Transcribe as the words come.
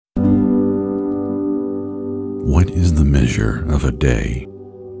What is the measure of a day?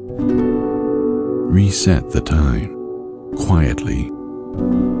 Reset the time quietly.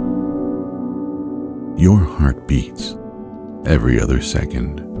 Your heart beats every other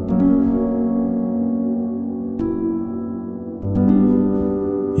second.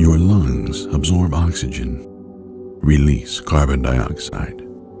 Your lungs absorb oxygen, release carbon dioxide,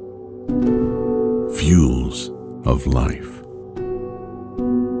 fuels of life.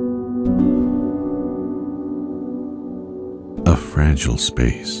 A fragile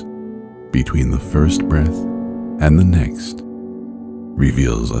space between the first breath and the next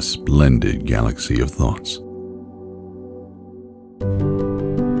reveals a splendid galaxy of thoughts.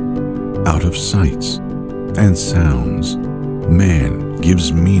 Out of sights and sounds, man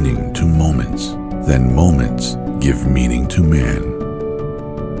gives meaning to moments, then moments give meaning to man.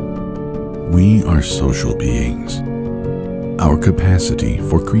 We are social beings. Our capacity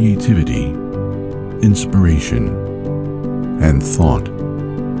for creativity, inspiration, and thought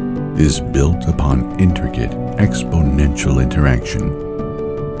is built upon intricate exponential interaction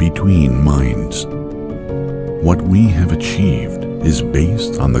between minds. What we have achieved is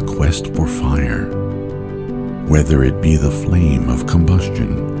based on the quest for fire, whether it be the flame of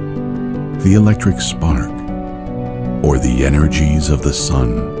combustion, the electric spark, or the energies of the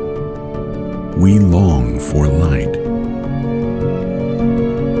sun. We long for light.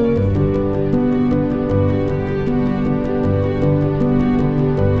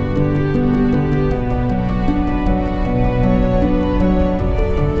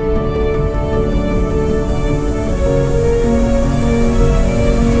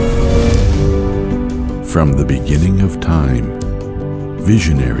 From the beginning of time,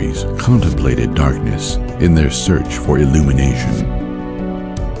 visionaries contemplated darkness in their search for illumination.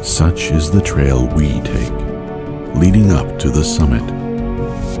 Such is the trail we take, leading up to the summit.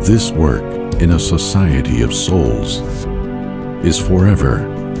 This work in a society of souls is forever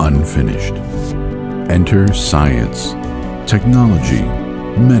unfinished. Enter science, technology,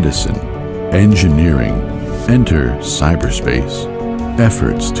 medicine, engineering. Enter cyberspace.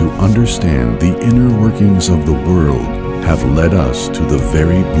 Efforts to understand the inner workings of the world have led us to the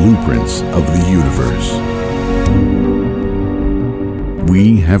very blueprints of the universe.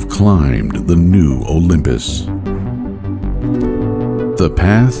 We have climbed the new Olympus. The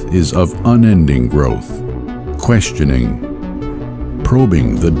path is of unending growth, questioning,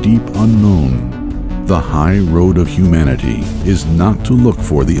 probing the deep unknown. The high road of humanity is not to look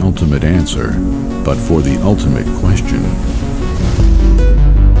for the ultimate answer, but for the ultimate question.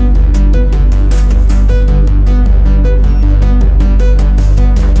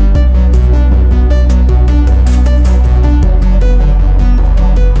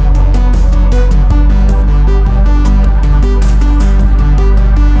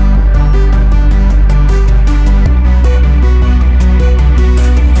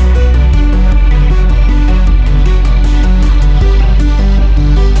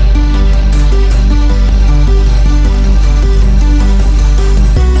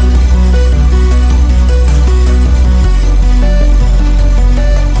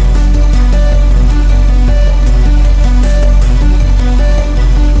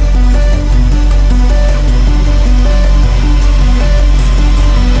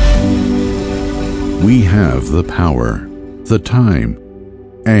 We have the power, the time,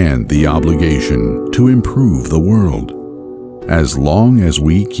 and the obligation to improve the world, as long as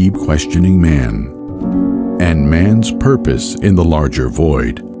we keep questioning man and man's purpose in the larger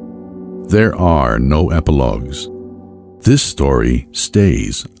void. There are no epilogues. This story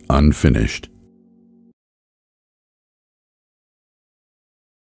stays unfinished.